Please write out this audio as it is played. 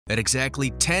At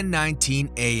exactly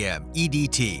 10:19 a.m.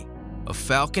 EDT, a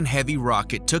Falcon Heavy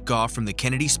rocket took off from the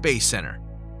Kennedy Space Center.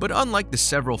 But unlike the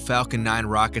several Falcon 9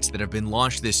 rockets that have been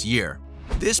launched this year,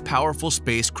 this powerful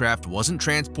spacecraft wasn't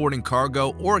transporting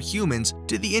cargo or humans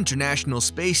to the International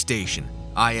Space Station,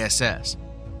 ISS.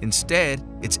 Instead,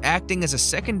 it's acting as a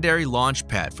secondary launch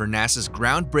pad for NASA's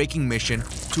groundbreaking mission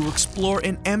to explore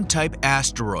an M-type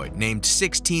asteroid named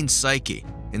 16 Psyche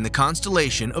in the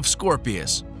constellation of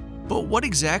Scorpius. But what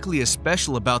exactly is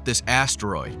special about this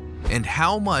asteroid, and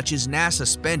how much is NASA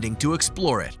spending to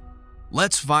explore it?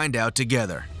 Let's find out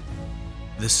together.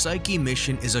 The Psyche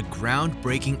mission is a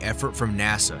groundbreaking effort from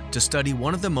NASA to study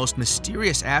one of the most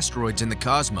mysterious asteroids in the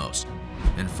cosmos.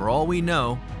 And for all we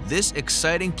know, this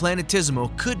exciting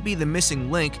planetesimal could be the missing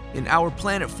link in our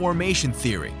planet formation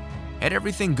theory. Had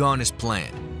everything gone as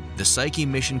planned, the Psyche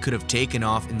mission could have taken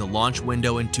off in the launch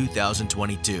window in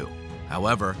 2022.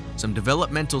 However, some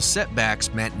developmental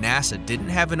setbacks meant NASA didn't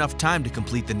have enough time to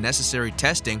complete the necessary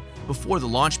testing before the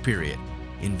launch period.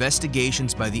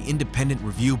 Investigations by the Independent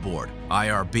Review Board,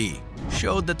 IRB,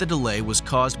 showed that the delay was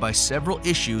caused by several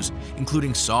issues,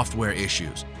 including software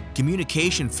issues,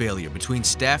 communication failure between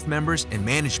staff members and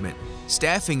management,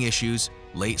 staffing issues,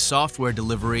 late software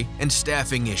delivery, and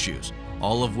staffing issues,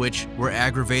 all of which were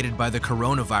aggravated by the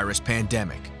coronavirus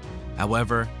pandemic.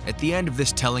 However, at the end of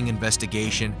this telling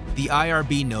investigation, the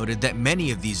IRB noted that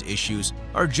many of these issues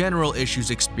are general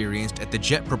issues experienced at the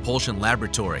Jet Propulsion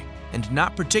Laboratory and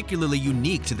not particularly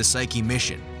unique to the Psyche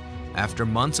mission. After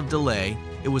months of delay,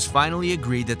 it was finally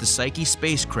agreed that the Psyche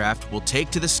spacecraft will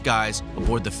take to the skies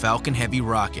aboard the Falcon Heavy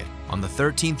rocket on the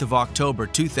 13th of October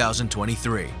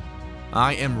 2023.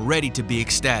 I am ready to be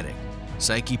ecstatic,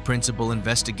 Psyche Principal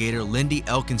Investigator Lindy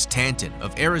Elkins-Tanton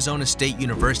of Arizona State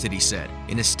University said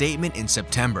in a statement in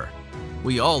September.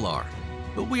 We all are,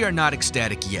 but we are not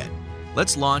ecstatic yet.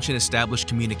 Let's launch and establish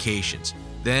communications.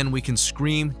 Then we can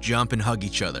scream, jump, and hug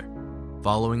each other.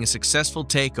 Following a successful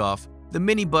takeoff, the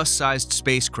minibus-sized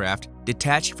spacecraft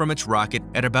detached from its rocket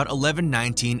at about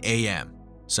 11:19 a.m.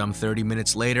 Some 30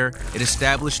 minutes later, it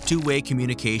established two-way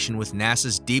communication with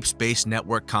NASA's Deep Space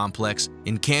Network complex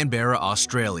in Canberra,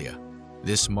 Australia.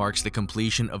 This marks the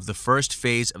completion of the first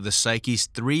phase of the Psyche's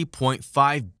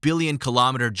 3.5 billion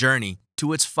kilometer journey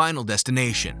to its final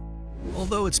destination.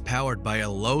 Although it's powered by a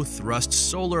low-thrust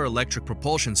solar electric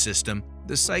propulsion system,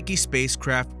 the Psyche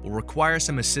spacecraft will require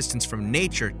some assistance from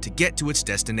nature to get to its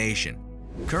destination.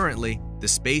 Currently, the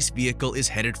space vehicle is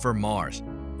headed for Mars,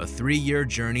 a 3-year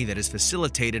journey that is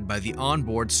facilitated by the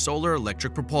onboard solar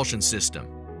electric propulsion system.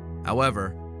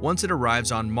 However, once it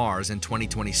arrives on Mars in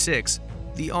 2026,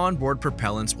 the onboard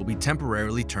propellants will be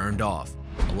temporarily turned off,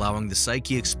 allowing the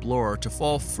Psyche Explorer to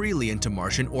fall freely into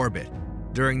Martian orbit.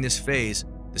 During this phase,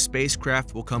 the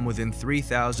spacecraft will come within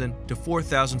 3,000 to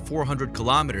 4,400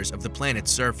 kilometers of the planet's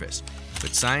surface,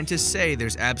 but scientists say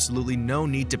there's absolutely no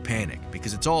need to panic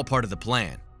because it's all part of the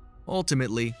plan.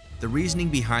 Ultimately, the reasoning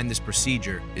behind this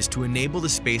procedure is to enable the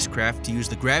spacecraft to use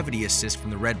the gravity assist from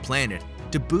the red planet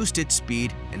to boost its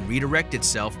speed and redirect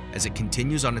itself as it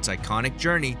continues on its iconic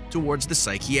journey towards the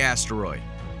Psyche asteroid.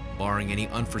 Barring any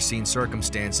unforeseen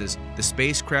circumstances, the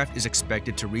spacecraft is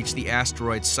expected to reach the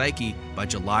asteroid Psyche by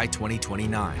July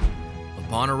 2029.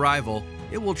 Upon arrival,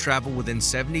 it will travel within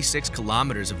 76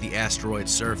 kilometers of the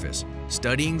asteroid's surface,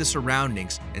 studying the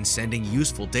surroundings and sending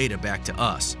useful data back to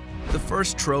us. The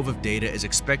first trove of data is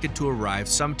expected to arrive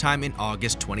sometime in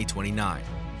August 2029.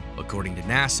 According to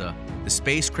NASA, the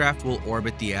spacecraft will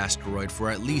orbit the asteroid for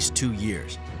at least 2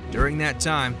 years. During that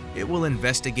time, it will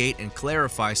investigate and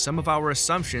clarify some of our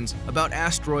assumptions about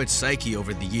asteroid Psyche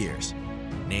over the years.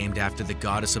 Named after the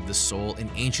goddess of the soul in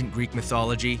ancient Greek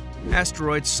mythology,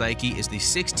 asteroid Psyche is the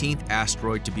 16th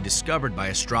asteroid to be discovered by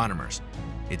astronomers.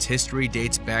 Its history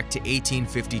dates back to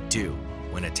 1852,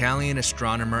 when Italian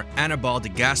astronomer Annibale de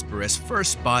Gasparis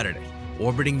first spotted it,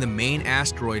 orbiting the main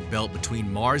asteroid belt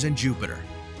between Mars and Jupiter.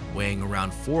 Weighing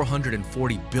around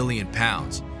 440 billion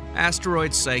pounds,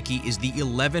 asteroid Psyche is the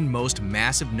 11th most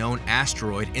massive known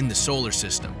asteroid in the solar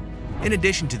system. In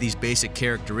addition to these basic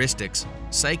characteristics,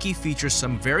 Psyche features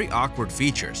some very awkward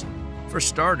features. For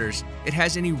starters, it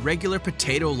has an irregular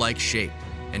potato-like shape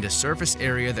and a surface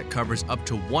area that covers up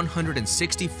to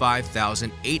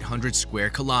 165,800 square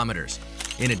kilometers.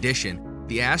 In addition,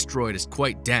 the asteroid is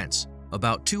quite dense,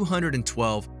 about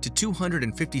 212 to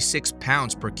 256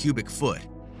 pounds per cubic foot.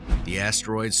 The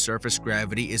asteroid's surface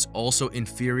gravity is also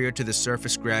inferior to the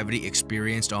surface gravity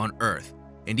experienced on Earth,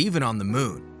 and even on the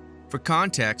Moon. For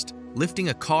context, lifting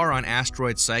a car on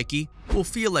asteroid Psyche will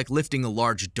feel like lifting a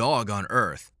large dog on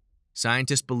Earth.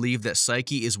 Scientists believe that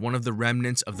Psyche is one of the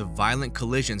remnants of the violent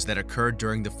collisions that occurred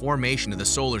during the formation of the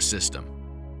solar system.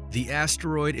 The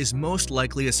asteroid is most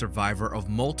likely a survivor of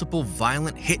multiple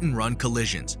violent hit-and-run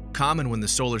collisions, common when the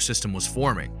solar system was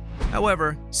forming.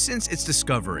 However, since its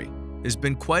discovery, there's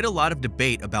been quite a lot of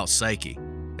debate about Psyche,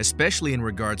 especially in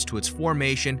regards to its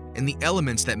formation and the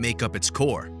elements that make up its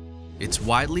core. It's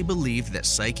widely believed that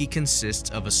Psyche consists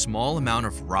of a small amount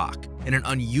of rock and an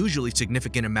unusually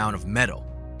significant amount of metal.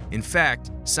 In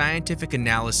fact, scientific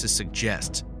analysis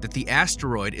suggests that the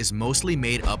asteroid is mostly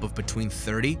made up of between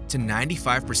 30 to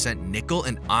 95% nickel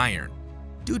and iron.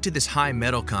 Due to this high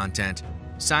metal content,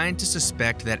 scientists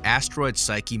suspect that asteroid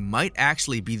Psyche might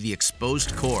actually be the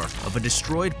exposed core of a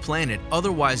destroyed planet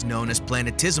otherwise known as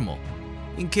planetesimal.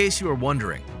 In case you are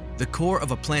wondering, the core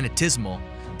of a planetesimal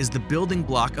is the building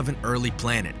block of an early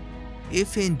planet.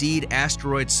 If indeed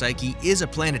asteroid Psyche is a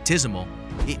planetesimal,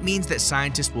 it means that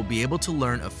scientists will be able to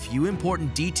learn a few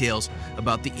important details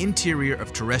about the interior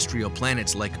of terrestrial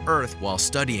planets like Earth while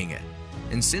studying it.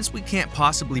 And since we can't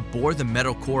possibly bore the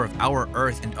metal core of our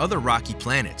Earth and other rocky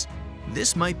planets,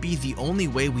 this might be the only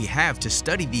way we have to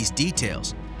study these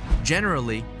details.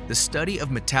 Generally, the study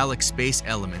of metallic space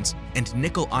elements and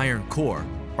nickel-iron core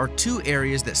are two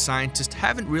areas that scientists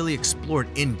haven't really explored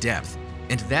in depth,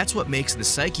 and that's what makes the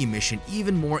Psyche mission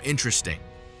even more interesting.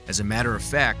 As a matter of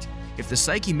fact, if the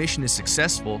Psyche mission is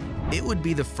successful, it would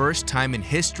be the first time in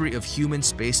history of human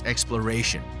space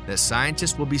exploration that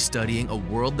scientists will be studying a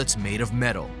world that's made of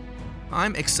metal.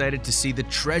 I'm excited to see the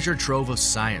treasure trove of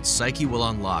science Psyche will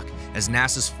unlock as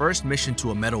NASA's first mission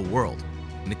to a metal world.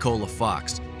 Nicola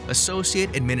Fox,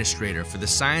 Associate Administrator for the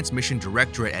Science Mission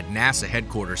Directorate at NASA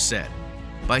headquarters, said,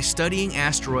 "By studying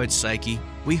asteroid Psyche,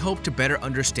 we hope to better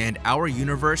understand our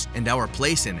universe and our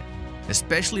place in it,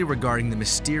 especially regarding the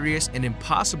mysterious and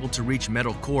impossible-to-reach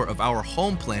metal core of our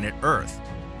home planet Earth.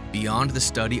 Beyond the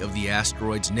study of the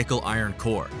asteroid's nickel-iron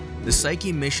core, the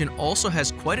Psyche mission also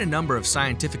has quite a number of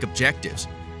scientific objectives.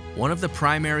 One of the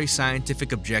primary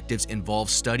scientific objectives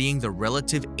involves studying the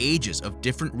relative ages of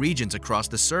different regions across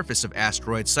the surface of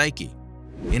asteroid Psyche.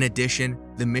 In addition,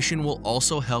 the mission will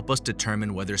also help us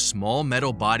determine whether small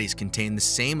metal bodies contain the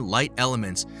same light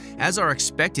elements as are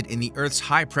expected in the Earth's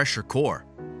high-pressure core."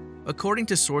 According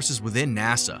to sources within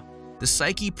NASA, the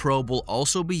Psyche probe will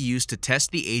also be used to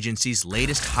test the agency's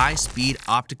latest high-speed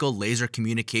optical laser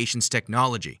communications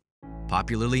technology,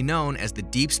 popularly known as the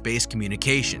Deep Space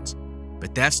Communications.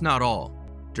 But that's not all.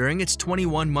 During its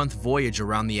 21-month voyage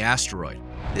around the asteroid,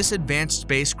 this advanced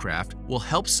spacecraft will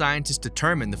help scientists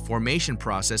determine the formation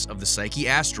process of the Psyche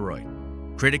asteroid.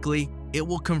 Critically, it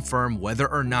will confirm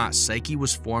whether or not Psyche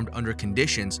was formed under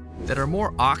conditions that are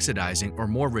more oxidizing or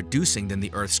more reducing than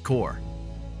the Earth's core.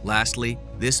 Lastly,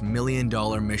 this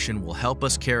million-dollar mission will help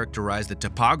us characterize the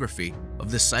topography of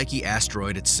the Psyche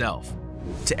asteroid itself.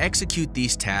 To execute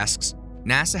these tasks,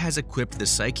 NASA has equipped the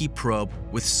Psyche probe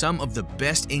with some of the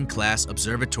best-in-class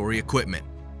observatory equipment.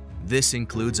 This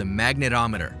includes a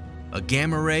magnetometer, a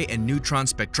gamma-ray and neutron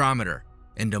spectrometer,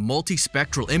 and a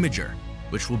multispectral imager,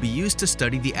 which will be used to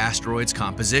study the asteroid's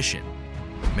composition.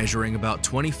 Measuring about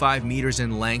 25 meters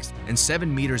in length and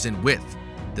 7 meters in width,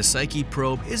 the Psyche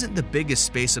probe isn't the biggest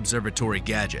space observatory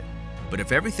gadget, but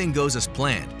if everything goes as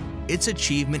planned, its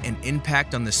achievement and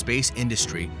impact on the space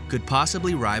industry could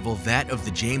possibly rival that of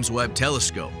the James Webb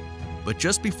Telescope. But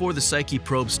just before the Psyche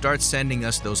probe starts sending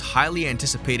us those highly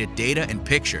anticipated data and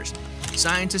pictures,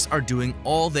 scientists are doing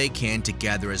all they can to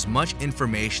gather as much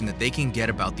information that they can get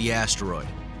about the asteroid.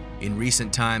 In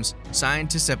recent times,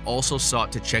 scientists have also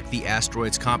sought to check the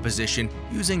asteroid's composition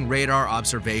using radar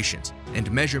observations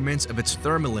and measurements of its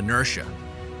thermal inertia.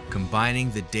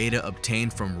 Combining the data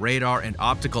obtained from radar and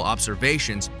optical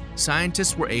observations,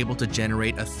 scientists were able to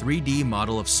generate a 3D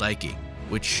model of Psyche,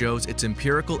 which shows its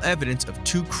empirical evidence of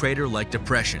two crater-like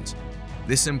depressions.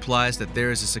 This implies that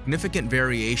there is a significant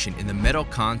variation in the metal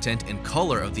content and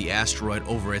color of the asteroid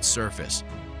over its surface.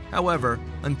 However,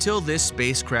 until this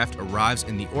spacecraft arrives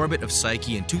in the orbit of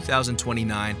Psyche in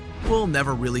 2029, we'll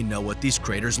never really know what these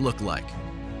craters look like.